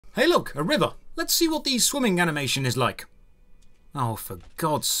Hey look, a river. Let's see what the swimming animation is like. Oh, for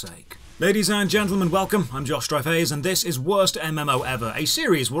God's sake. Ladies and gentlemen, welcome. I'm Josh Dreyfus, and this is Worst MMO Ever, a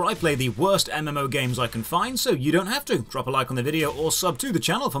series where I play the worst MMO games I can find, so you don't have to. Drop a like on the video or sub to the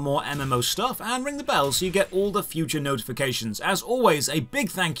channel for more MMO stuff, and ring the bell so you get all the future notifications. As always, a big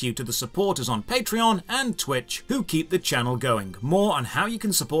thank you to the supporters on Patreon and Twitch who keep the channel going. More on how you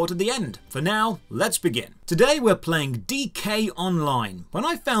can support at the end. For now, let's begin. Today we're playing DK Online. When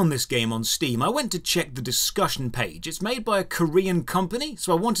I found this game on Steam, I went to check the discussion page. It's made by a Korean company,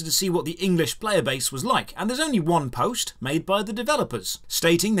 so I wanted to see what the English player base was like, and there's only one post, made by the developers,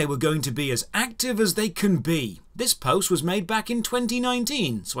 stating they were going to be as active as they can be. This post was made back in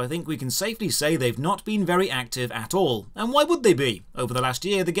 2019, so I think we can safely say they've not been very active at all. And why would they be? Over the last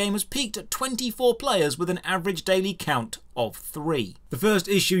year, the game has peaked at 24 players with an average daily count of 3. The first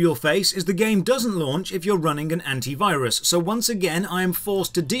issue you'll face is the game doesn't launch if you're running an antivirus, so once again I am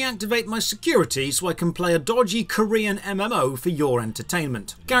forced to deactivate my security so I can play a dodgy Korean MMO for your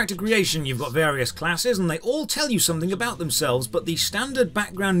entertainment. Character creation, you've got various classes and they all tell you something about themselves, but the standard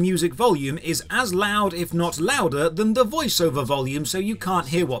background music volume is as loud, if not louder, than the voiceover volume, so you can't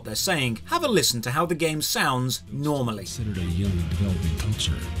hear what they're saying. Have a listen to how the game sounds normally. Considered a young and developing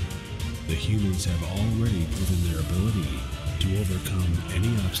culture, the humans have already proven their ability to overcome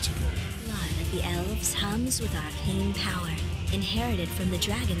any obstacle. Blood of the elves hums with arcane power, inherited from the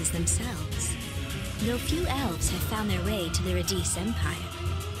dragons themselves. Though few elves have found their way to the Radis Empire,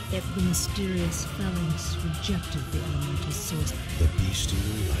 the mysterious phalanx rejected the elemental source. The beast and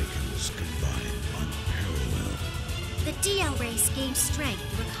the lichens combine unparalleled. The DL race gained strength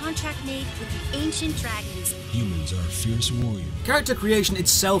through a contract made with the ancient dragons. Humans are fierce warriors. Character creation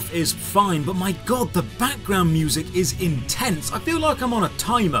itself is fine, but my god, the background music is intense. I feel like I'm on a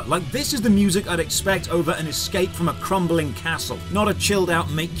timer. Like, this is the music I'd expect over an escape from a crumbling castle, not a chilled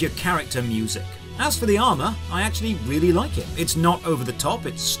out make your character music. As for the armour, I actually really like it. It's not over the top,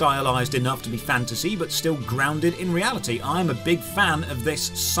 it's stylized enough to be fantasy, but still grounded in reality. I'm a big fan of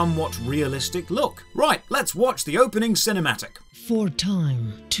this somewhat realistic look. Right, let's watch the opening cinematic. For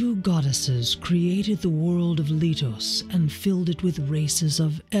time, two goddesses created the world of Litos and filled it with races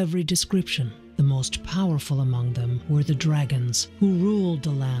of every description. The most powerful among them were the dragons, who ruled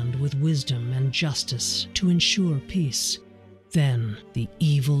the land with wisdom and justice to ensure peace. Then, the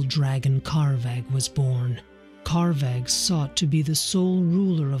evil dragon Karvag was born. Karvag sought to be the sole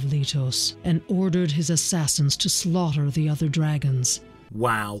ruler of Litos and ordered his assassins to slaughter the other dragons.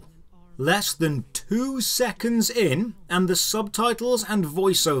 Wow. Less than 2 seconds in, and the subtitles and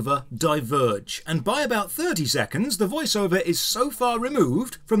voiceover diverge. And by about 30 seconds, the voiceover is so far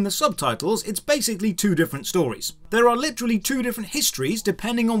removed from the subtitles, it's basically 2 different stories. There are literally 2 different histories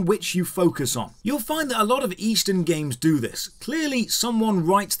depending on which you focus on. You'll find that a lot of Eastern games do this. Clearly, someone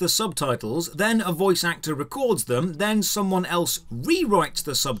writes the subtitles, then a voice actor records them, then someone else rewrites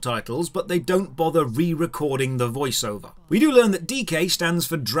the subtitles, but they don't bother re-recording the voiceover. We do learn that DK stands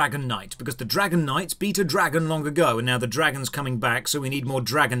for Dragon Knight, because the Dragon Knights beat a dragon long ago, and now the dragon's coming back, so we need more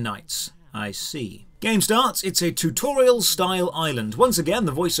Dragon Knights. I see. Game starts, it's a tutorial-style island. Once again,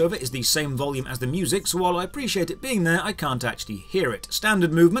 the voiceover is the same volume as the music, so while I appreciate it being there, I can't actually hear it.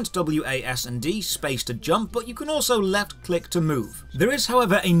 Standard movement, W, A, S, and D, space to jump, but you can also left-click to move. There is,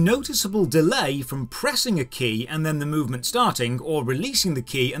 however, a noticeable delay from pressing a key and then the movement starting, or releasing the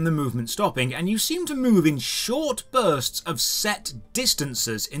key and the movement stopping, and you seem to move in short bursts of set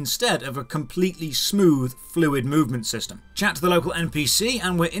distances instead of a completely smooth, fluid movement system. Chat to the local NPC,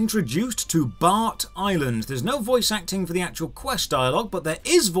 and we're introduced to Bart Island. There's no voice acting for the actual quest dialogue, but there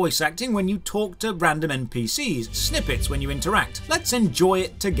is voice acting when you talk to random NPCs, snippets when you interact. Let's enjoy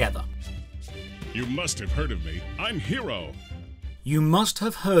it together. You must have heard of me. I'm Hero. You must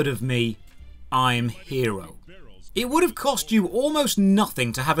have heard of me. I'm Hero. It would have cost you almost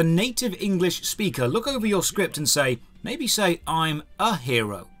nothing to have a native English speaker look over your script and say, maybe say, I'm a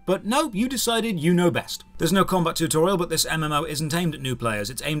hero. But no, you decided you know best. There's no combat tutorial, but this MMO isn't aimed at new players.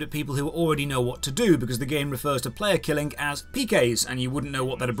 It's aimed at people who already know what to do, because the game refers to player killing as PKs, and you wouldn't know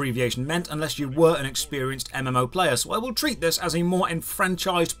what that abbreviation meant unless you were an experienced MMO player, so I will treat this as a more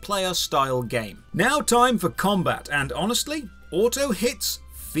enfranchised player-style game. Now time for combat, and honestly, auto hits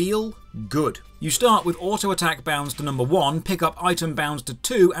feel good. You start with auto attack bounds to number 1, pick up item bounds to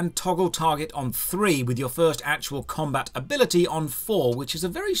 2, and toggle target on 3, with your first actual combat ability on 4, which is a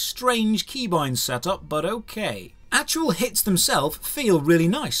very strange keybind setup, but okay. Actual hits themselves feel really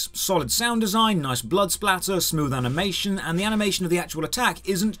nice. Solid sound design, nice blood splatter, smooth animation, and the animation of the actual attack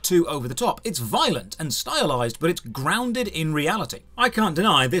isn't too over the top. It's violent and stylized, but it's grounded in reality. I can't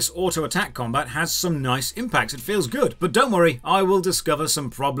deny this auto-attack combat has some nice impacts. It feels good, but don't worry, I will discover some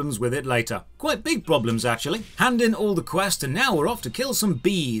problems with it later. Quite big problems, actually. Hand in all the quests, and now we're off to kill some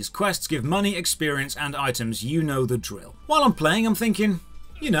bees. Quests give money, experience, and items. You know the drill. While I'm playing, I'm thinking,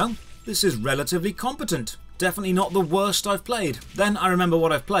 you know, this is relatively competent. Definitely not the worst I've played. Then I remember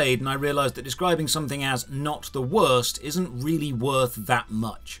what I've played and I realised that describing something as not the worst isn't really worth that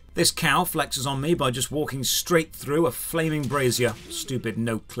much. This cow flexes on me by just walking straight through a flaming brazier. Stupid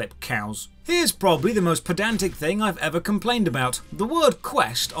no-clip cows. Here's probably the most pedantic thing I've ever complained about. The word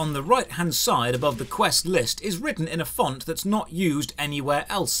quest on the right-hand side above the quest list is written in a font that's not used anywhere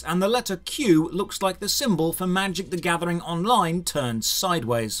else, and the letter Q looks like the symbol for Magic the Gathering Online turned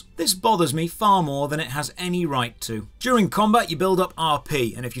sideways. This bothers me far more than it has any right to. During combat you build up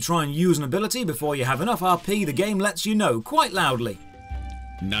RP, and if you try and use an ability before you have enough RP, the game lets you know quite loudly.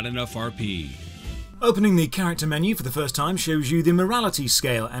 Not enough RP. Opening the character menu for the first time shows you the morality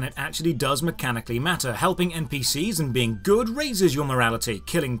scale, and it actually does mechanically matter. Helping NPCs and being good raises your morality.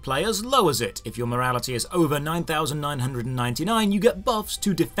 Killing players lowers it. If your morality is over 9,999, you get buffs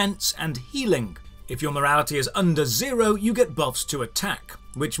to defense and healing. If your morality is under 0, you get buffs to attack.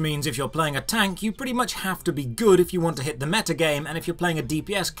 Which means if you're playing a tank, you pretty much have to be good if you want to hit the metagame, and if you're playing a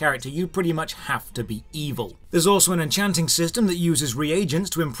DPS character, you pretty much have to be evil. There's also an enchanting system that uses reagents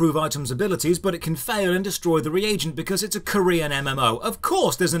to improve items' abilities, but it can fail and destroy the reagent because it's a Korean MMO. Of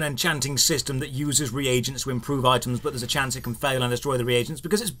course there's an enchanting system that uses reagents to improve items, but there's a chance it can fail and destroy the reagents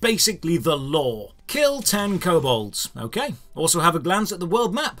because it's basically the law. Kill 10 kobolds. Okay. Also have a glance at the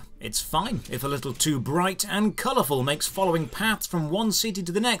world map. It's fine, if a little too bright and colourful, makes following paths from one city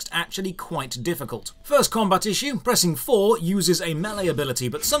to the next actually quite difficult. First combat issue, pressing 4 uses a melee ability,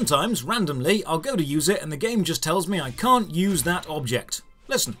 but sometimes, randomly, I'll go to use it and the game just tells me I can't use that object.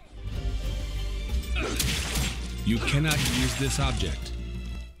 Listen. You cannot use this object.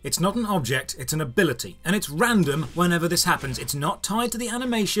 It's not an object, it's an ability, and it's random whenever this happens. It's not tied to the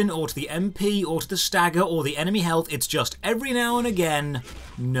animation, or to the MP, or to the stagger, or the enemy health, it's just every now and again,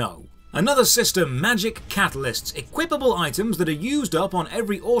 no. Another system, magic catalysts, equipable items that are used up on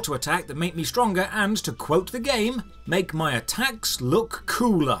every auto attack that make me stronger and, to quote the game, make my attacks look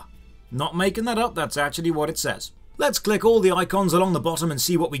cooler. Not making that up, that's actually what it says. Let's click all the icons along the bottom and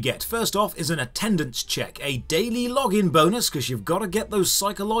see what we get. First off is an attendance check, a daily login bonus because you've got to get those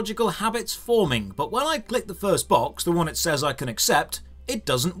psychological habits forming. But when I click the first box, the one it says I can accept, it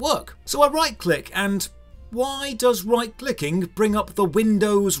doesn't work. So I right click and... why does right-clicking bring up the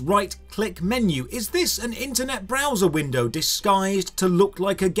Windows right-click menu? Is this an internet browser window disguised to look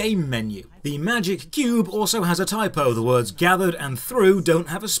like a game menu? The magic cube also has a typo. The words gathered and through don't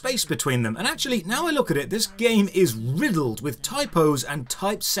have a space between them. And actually, now I look at it, this game is riddled with typos and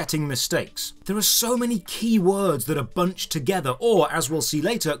typesetting mistakes. There are so many key words that are bunched together, or, as we'll see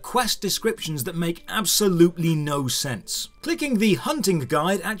later, quest descriptions that make absolutely no sense. Clicking the hunting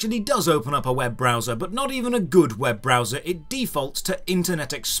guide actually does open up a web browser, but not even a good web browser. It defaults to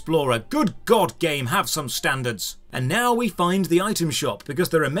Internet Explorer. Good God, game, have some standards. And now we find the item shop, because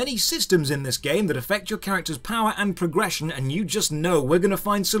there are many systems in this game that affect your character's power and progression, and you just know we're going to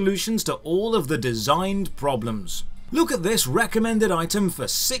find solutions to all of the designed problems. Look at this recommended item for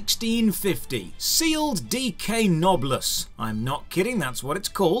 $16.50. Sealed DK Noblus. I'm not kidding, that's what it's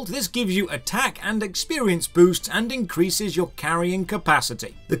called. This gives you attack and experience boosts and increases your carrying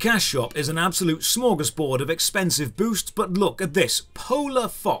capacity. The cash shop is an absolute smorgasbord of expensive boosts, but look at this. Polar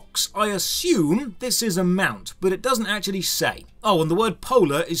Fox. I assume this is a mount, but it doesn't actually say. Oh, and the word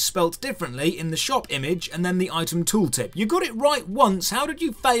polar is spelt differently in the shop image and then the item tooltip. You got it right once, how did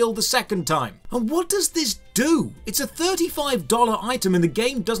you fail the second time? And what does this do? It's a $35 item and the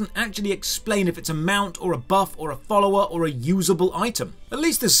game doesn't actually explain if it's a mount or a buff or a follower or a usable item. At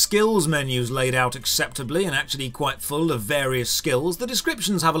least the skills menu's laid out acceptably and actually quite full of various skills. The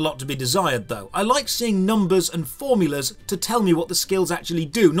descriptions have a lot to be desired though. I like seeing numbers and formulas to tell me what the skills actually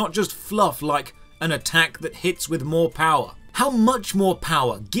do, not just fluff like an attack that hits with more power. How much more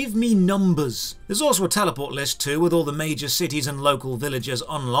power? Give me numbers. There's also a teleport list too, with all the major cities and local villages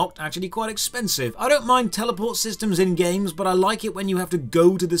unlocked, actually quite expensive. I don't mind teleport systems in games, but I like it when you have to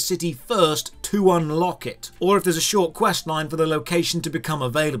go to the city first to unlock it. Or if there's a short quest line for the location to become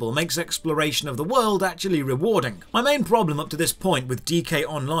available, makes exploration of the world actually rewarding. My main problem up to this point with DK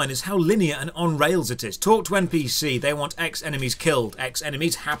Online is how linear and on rails it is. Talk to NPC, they want X enemies killed. X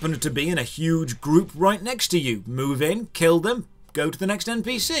enemies happen to be in a huge group right next to you. Move in, kill them, go to the next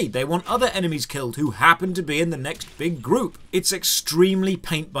NPC. They want other enemies killed who happen to be in the next big group. It's extremely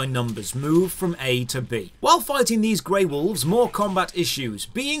paint by numbers. Move from A to B. While fighting these Grey Wolves, more combat issues.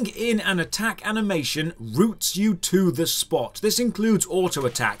 Being in an attack animation routes you to the spot. This includes auto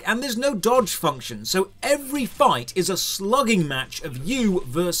attack, and there's no dodge function, so every fight is a slugging match of you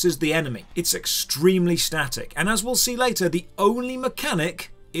versus the enemy. It's extremely static, and as we'll see later, the only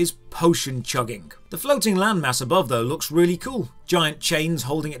mechanic is potion chugging. The floating landmass above though looks really cool. Giant chains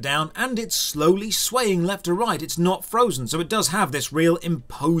holding it down, and it's slowly swaying left to right. It's not frozen, so it does have this real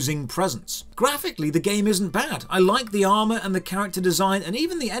imposing presence. Graphically, the game isn't bad. I like the armor and the character design, and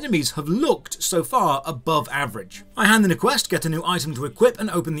even the enemies have looked, so far, above average. I hand in a quest, get a new item to equip, and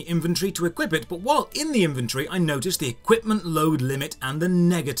open the inventory to equip it, but while in the inventory, I notice the equipment load limit and the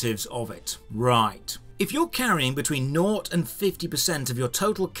negatives of it. Right. If you're carrying between 0 and 50% of your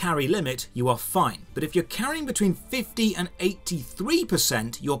total carry limit, you are fine. But if you're carrying between 50 and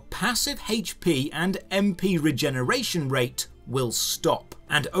 83%, your passive HP and MP regeneration rate will stop.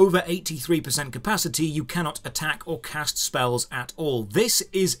 And over 83% capacity, you cannot attack or cast spells at all. This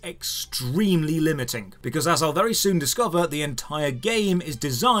is extremely limiting, because as I'll very soon discover, the entire game is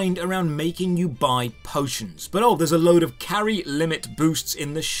designed around making you buy potions. But oh, there's a load of carry limit boosts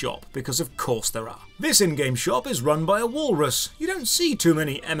in the shop, because of course there are. This in-game shop is run by a walrus. You don't see too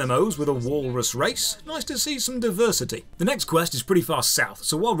many MMOs with a walrus race. Nice to see some diversity. The next quest is pretty far south,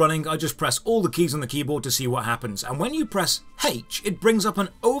 so while running, I just press all the keys on the keyboard to see what happens. And when you press H, it brings up an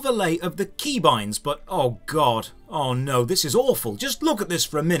overlay of the keybinds, but oh god, oh no, this is awful. Just look at this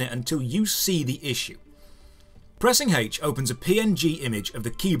for a minute until you see the issue. Pressing H opens a PNG image of the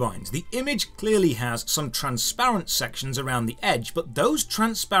keybinds. The image clearly has some transparent sections around the edge, but those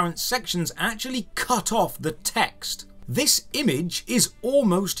transparent sections actually cut off the text. This image is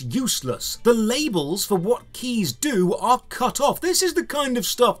almost useless. The labels for what keys do are cut off. This is the kind of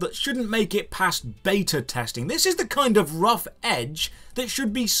stuff that shouldn't make it past beta testing. This is the kind of rough edge that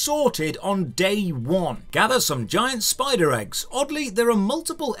should be sorted on day one. Gather some giant spider eggs. Oddly, there are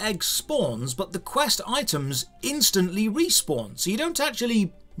multiple egg spawns, but the quest items instantly respawn, so you don't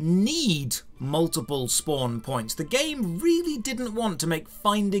actually need multiple spawn points. The game really didn't want to make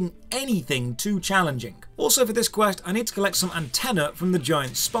finding anything too challenging. Also for this quest, I need to collect some antennae from the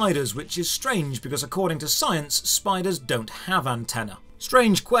giant spiders, which is strange because according to science, spiders don't have antennae.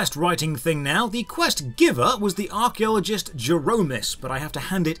 Strange quest writing thing now. The quest giver was the archaeologist Jeromis, but I have to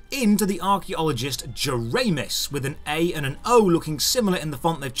hand it in to the archaeologist Jeramis, with an A and an O looking similar in the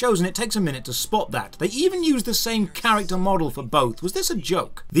font they've chosen. It takes a minute to spot that. They even used the same character model for both. Was this a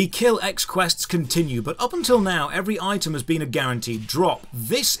joke? The Kill X quests continue, but up until now, every item has been a guaranteed drop.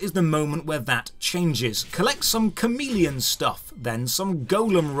 This is the moment where that changes. Collect some chameleon stuff, then some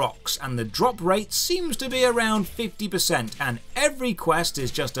golem rocks, and the drop rate seems to be around 50%, and every quest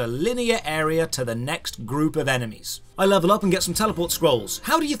is just a linear area to the next group of enemies. I level up and get some teleport scrolls.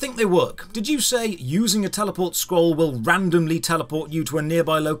 How do you think they work? Did you say using a teleport scroll will randomly teleport you to a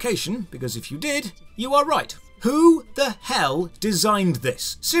nearby location? Because if you did, you are right. Who the hell designed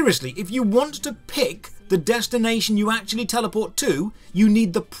this? Seriously, if you want to pick the destination you actually teleport to, you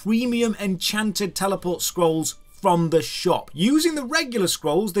need the premium enchanted teleport scrolls from the shop. Using the regular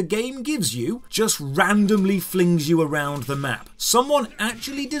scrolls the game gives you just randomly flings you around the map. Someone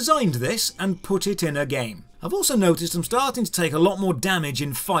actually designed this and put it in a game. I've also noticed I'm starting to take a lot more damage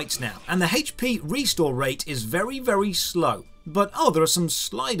in fights now, and the HP restore rate is very, very slow. But oh, there are some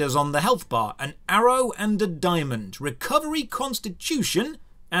sliders on the health bar, an arrow and a diamond, recovery constitution,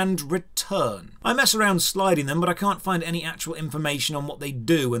 and return. I mess around sliding them, but I can't find any actual information on what they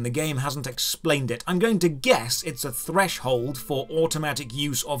do, and the game hasn't explained it. I'm going to guess it's a threshold for automatic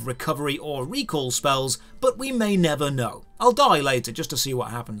use of recovery or recall spells, but we may never know. I'll die later just to see what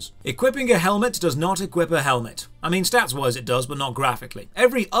happens. Equipping a helmet does not equip a helmet. I mean, stats-wise it does, but not graphically.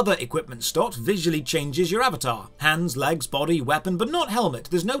 Every other equipment slot visually changes your avatar. Hands, legs, body, weapon, but not helmet.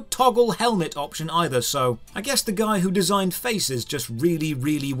 There's no toggle helmet option either, so I guess the guy who designed faces just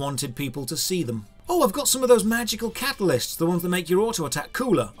really wanted people to see them. Oh, I've got some of those magical catalysts, the ones that make your auto attack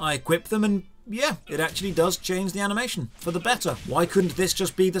cooler. I equip them and yeah, it actually does change the animation for the better. Why couldn't this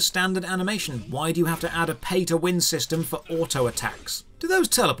just be the standard animation? Why do you have to add a pay-to-win system for auto attacks? Do those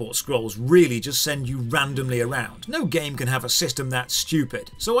teleport scrolls really just send you randomly around? No game can have a system that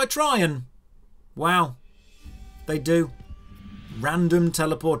stupid. So I try and wow, they do. Random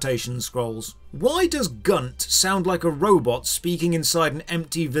teleportation scrolls. Why does Gunt sound like a robot speaking inside an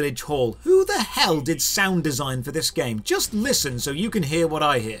empty village hall? Who the hell did sound design for this game? Just listen so you can hear what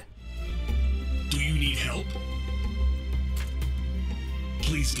I hear. Do you need help?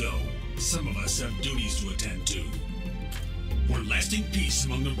 Please go. Some of us have duties to attend to. or lasting peace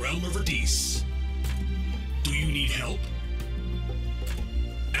among the realm of Radice. Do you need help?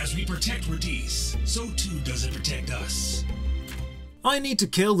 As we protect Radice, so too does it protect us. I need to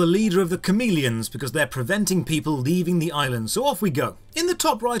kill the leader of the chameleons because they're preventing people leaving the island, so off we go. In the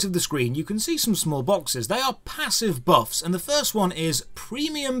top right of the screen you can see some small boxes. They are passive buffs, and the first one is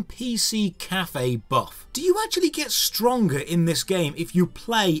Premium PC Cafe buff. Do you actually get stronger in this game if you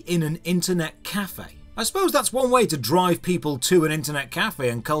play in an internet cafe? I suppose that's one way to drive people to an internet cafe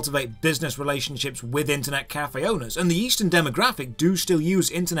and cultivate business relationships with internet cafe owners, and the Eastern demographic do still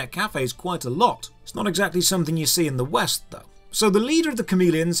use internet cafes quite a lot. It's not exactly something you see in the West though. So the leader of the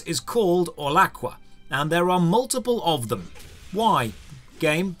chameleons is called Olakwa, and there are multiple of them. Why?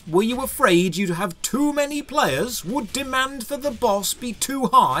 Game, were you afraid you'd have too many players? Would demand for the boss be too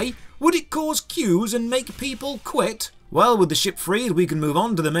high? Would it cause queues and make people quit? Well, with the ship freed, we can move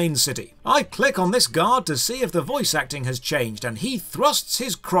on to the main city. I click on this guard to see if the voice acting has changed, and he thrusts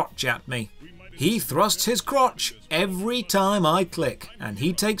his crotch at me. He thrusts his crotch every time I click, and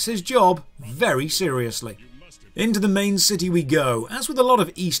he takes his job very seriously. Into the main city we go. As with a lot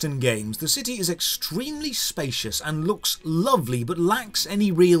of Eastern games, the city is extremely spacious and looks lovely but lacks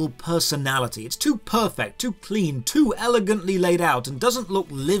any real personality. It's too perfect, too clean, too elegantly laid out and doesn't look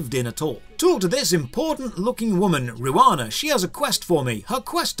lived in at all. Talk to this important looking woman, Ruana. She has a quest for me. Her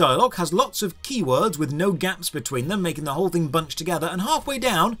quest dialogue has lots of keywords with no gaps between them, making the whole thing bunched together, and halfway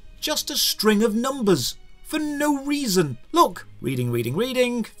down, just a string of numbers. For no reason. Look,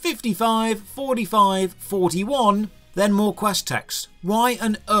 reading, 55, 45, 41, then more quest text. Why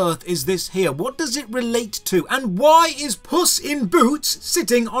on earth is this here? What does it relate to? And why is Puss in Boots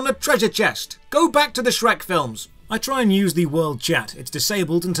sitting on a treasure chest? Go back to the Shrek films. I try and use the world chat. It's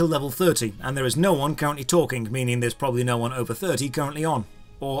disabled until level 30, and there is no one currently talking, meaning there's probably no one over 30 currently on.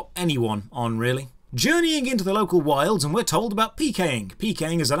 Or anyone on, really. Journeying into the local wilds, and we're told about PKing.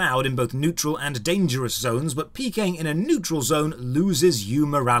 PKing is allowed in both neutral and dangerous zones, but PKing in a neutral zone loses you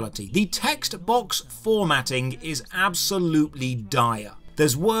morality. The text box formatting is absolutely dire.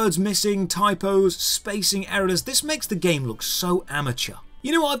 There's words missing, typos, spacing errors. This makes the game look so amateur.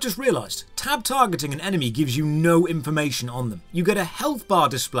 You know what I've just realised? Tab targeting an enemy gives you no information on them. You get a health bar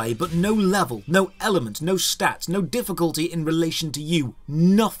display, but no level, no element, no stats, no difficulty in relation to you.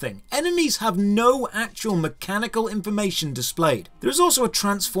 Nothing. Enemies have no actual mechanical information displayed. There is also a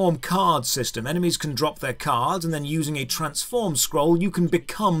transform card system. Enemies can drop their cards, and then using a transform scroll, you can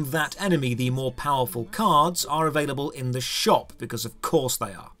become that enemy. The more powerful cards are available in the shop, because of course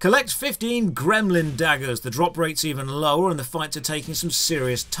they are. Collect 15 gremlin daggers. The drop rate's even lower, and the fights are taking some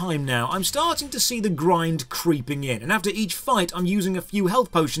serious time now. I'm starting to see the grind creeping in, and after each fight I'm using a few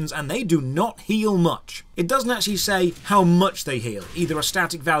health potions and they do not heal much. It doesn't actually say how much they heal, either a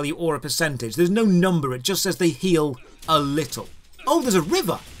static value or a percentage. There's no number, it just says they heal a little. Oh, there's a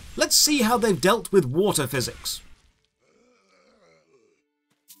river! Let's see how they've dealt with water physics.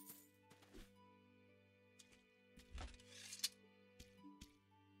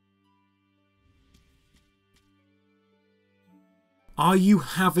 Are you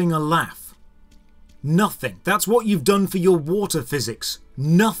having a laugh? Nothing. That's what you've done for your water physics.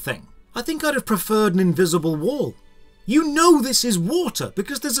 Nothing. I think I'd have preferred an invisible wall. You know this is water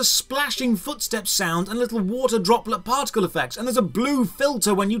because there's a splashing footstep sound and little water droplet particle effects, and there's a blue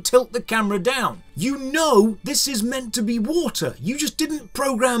filter when you tilt the camera down. You know this is meant to be water. You just didn't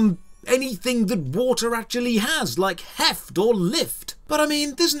program anything that water actually has, like heft or lift. But I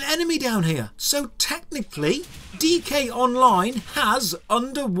mean, there's an enemy down here, so technically, DK Online has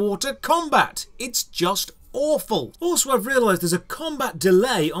underwater combat. It's just awful. Also, I've realised there's a combat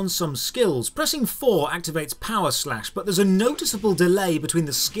delay on some skills. Pressing 4 activates Power Slash, but there's a noticeable delay between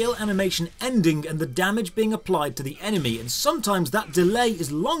the skill animation ending and the damage being applied to the enemy, and sometimes that delay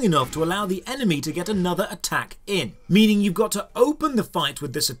is long enough to allow the enemy to get another attack in. Meaning you've got to open the fight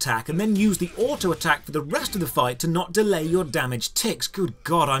with this attack and then use the auto attack for the rest of the fight to not delay your damage ticks. Good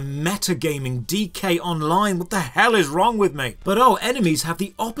God, I'm metagaming DK Online. What the hell is wrong with me? But oh, enemies have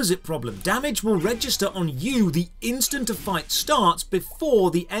the opposite problem. Damage will register on you the instant a fight starts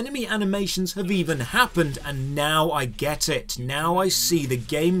before the enemy animations have even happened, and now I get it. Now I see the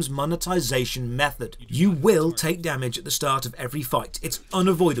game's monetization method. You will take damage at the start of every fight. It's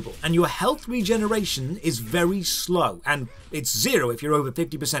unavoidable, and your health regeneration is very slow, and it's 0 if you're over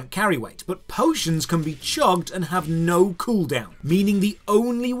 50% carry weight, but potions can be chugged and have no cooldown, meaning the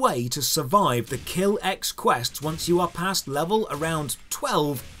only way to survive the Kill X quests once you are past level around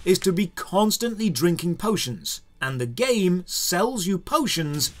 12 is to be constantly drinking potions. and the game sells you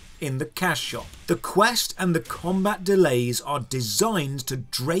potions in the cash shop. The quest and the combat delays are designed to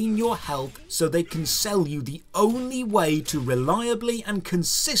drain your health so they can sell you the only way to reliably and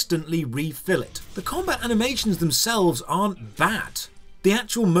consistently refill it. The combat animations themselves aren't bad. The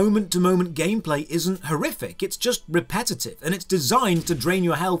actual moment-to-moment gameplay isn't horrific, it's just repetitive, and it's designed to drain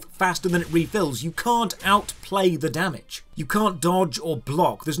your health faster than it refills. You can't outplay the damage. You can't dodge or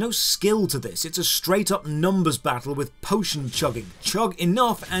block, there's no skill to this, it's a straight-up numbers battle with potion chugging. Chug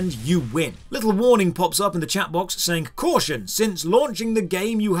enough and you win. Little warning pops up in the chat box saying, "Caution, since launching the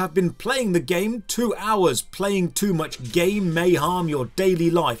game you have been playing the game 2 hours. Playing too much game may harm your daily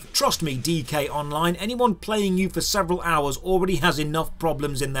life. Trust me, DK Online, anyone playing you for several hours already has enough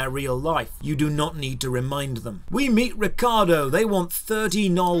problems in their real life. You do not need to remind them." We meet Ricardo. They want 30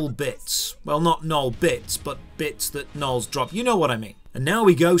 Knoll bits. Well, not Knoll bits, but bits that Knolls drop. You know what I mean. And now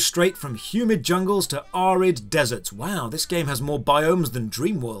we go straight from humid jungles to arid deserts. Wow, this game has more biomes than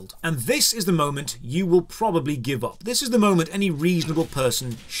Dreamworld. And this is the moment you will probably give up. This is the moment any reasonable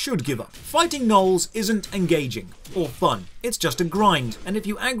person should give up. Fighting Knolls isn't engaging or fun. It's just a grind. And if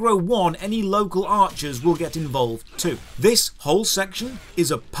you aggro one, any local archers will get involved too. This whole section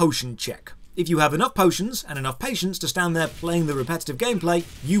is a potion check. If you have enough potions and enough patience to stand there playing the repetitive gameplay,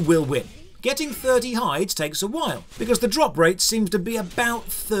 you will win. Getting 30 hides takes a while, because the drop rate seems to be about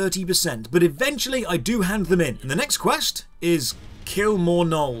 30%, but eventually I do hand them in. And the next quest is kill more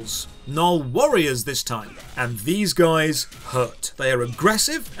Knolls. Knoll warriors this time. And these guys hurt. They are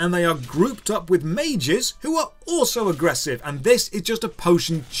aggressive, and they are grouped up with mages who are also aggressive, and this is just a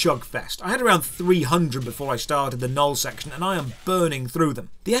potion chug fest. I had around 300 before I started the Knoll section, and I am burning through them.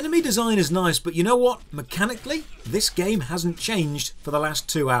 The enemy design is nice, but you know what? Mechanically, this game hasn't changed for the last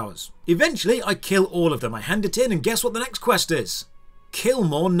 2 hours. Eventually, I kill all of them. I hand it in, and guess what the next quest is? Kill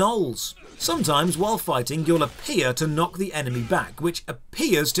more Knolls. Sometimes while fighting you'll appear to knock the enemy back, which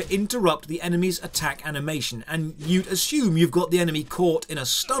appears to interrupt the enemy's attack animation, and you'd assume you've got the enemy caught in a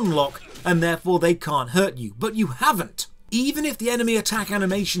stun lock and therefore they can't hurt you, but you haven't. Even if the enemy attack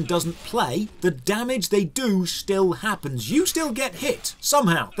animation doesn't play, the damage they do still happens. You still get hit,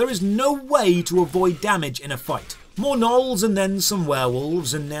 somehow. There is no way to avoid damage in a fight. More Knolls and then some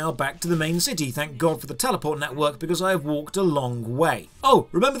werewolves, and now back to the main city. Thank God for the teleport network because I have walked a long way. Oh,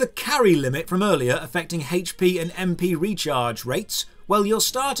 remember the carry limit from earlier affecting HP and MP recharge rates? Well, your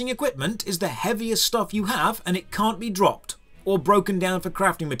starting equipment is the heaviest stuff you have and it can't be dropped, or broken down for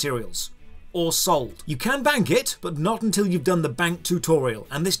crafting materials, or sold. You can bank it, but not until you've done the bank tutorial,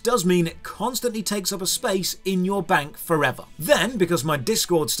 and this does mean it constantly takes up a space in your bank forever. Then, because my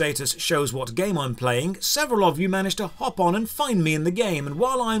Discord status shows what game I'm playing, several of you managed to hop on and find me in the game, and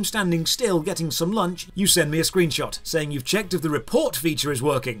while I'm standing still getting some lunch, you send me a screenshot saying you've checked if the report feature is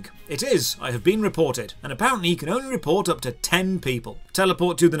working. It is. I have been reported, and apparently you can only report up to 10 people.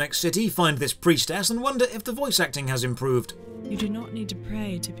 Teleport to the next city, find this priestess, and wonder if the voice acting has improved. You do not need to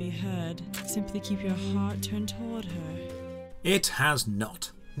pray to be heard. Simply keep your heart turned toward her. It has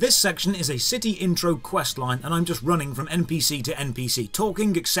not. This section is a city intro questline, and I'm just running from NPC to NPC,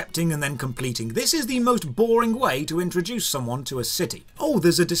 talking, accepting, and then completing. This is the most boring way to introduce someone to a city. Oh,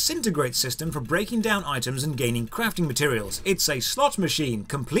 there's a disintegrate system for breaking down items and gaining crafting materials. It's a slot machine,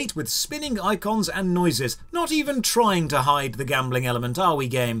 complete with spinning icons and noises. Not even trying to hide the gambling element, are we,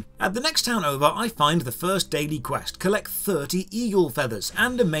 game? At the next town over, I find the first daily quest. Collect 30 eagle feathers,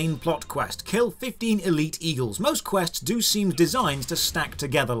 and a main plot quest. Kill 15 elite eagles. Most quests do seem designed to stack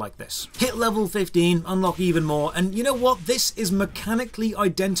together like this. Hit level 15, unlock even more, and you know what? This is mechanically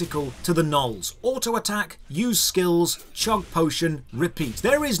identical to the Knolls. Auto attack, use skills, chug potion, repeat.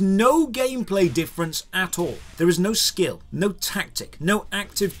 There is no gameplay difference at all. There is no skill, no tactic, no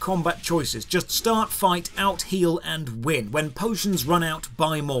active combat choices. Just start, fight, out heal, and win. When potions run out,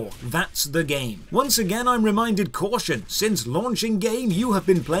 buy more. That's the game. Once again, I'm reminded, caution. Since launching game, you have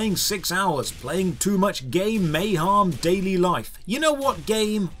been playing 6 hours. Playing too much game may harm daily life. You know what,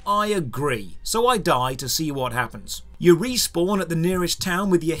 game? I agree, so I die to see what happens. You respawn at the nearest town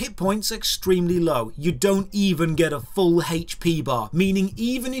with your hit points extremely low. You don't even get a full HP bar, meaning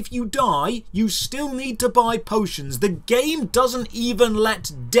even if you die, you still need to buy potions. The game doesn't even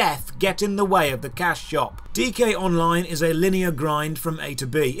let death get in the way of the cash shop. DK Online is a linear grind from A to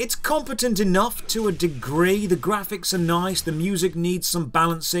B. It's competent enough to a degree. The graphics are nice, the music needs some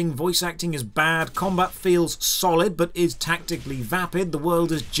balancing, voice acting is bad, combat feels solid but is tactically vapid, the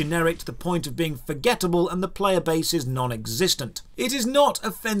world is generic to the point of being forgettable, and the player base is non-existent. It is not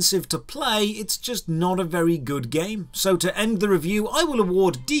offensive to play, it's just not a very good game. So to end the review, I will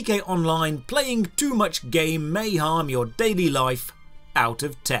award DK Online playing too much game may harm your daily life out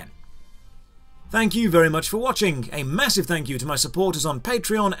of 10. Thank you very much for watching. A massive thank you to my supporters on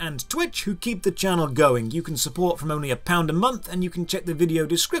Patreon and Twitch who keep the channel going. You can support from only £1 a month, and you can check the video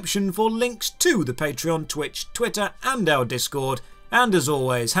description for links to the Patreon, Twitch, Twitter and our Discord. And as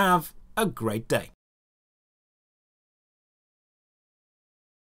always, have a great day.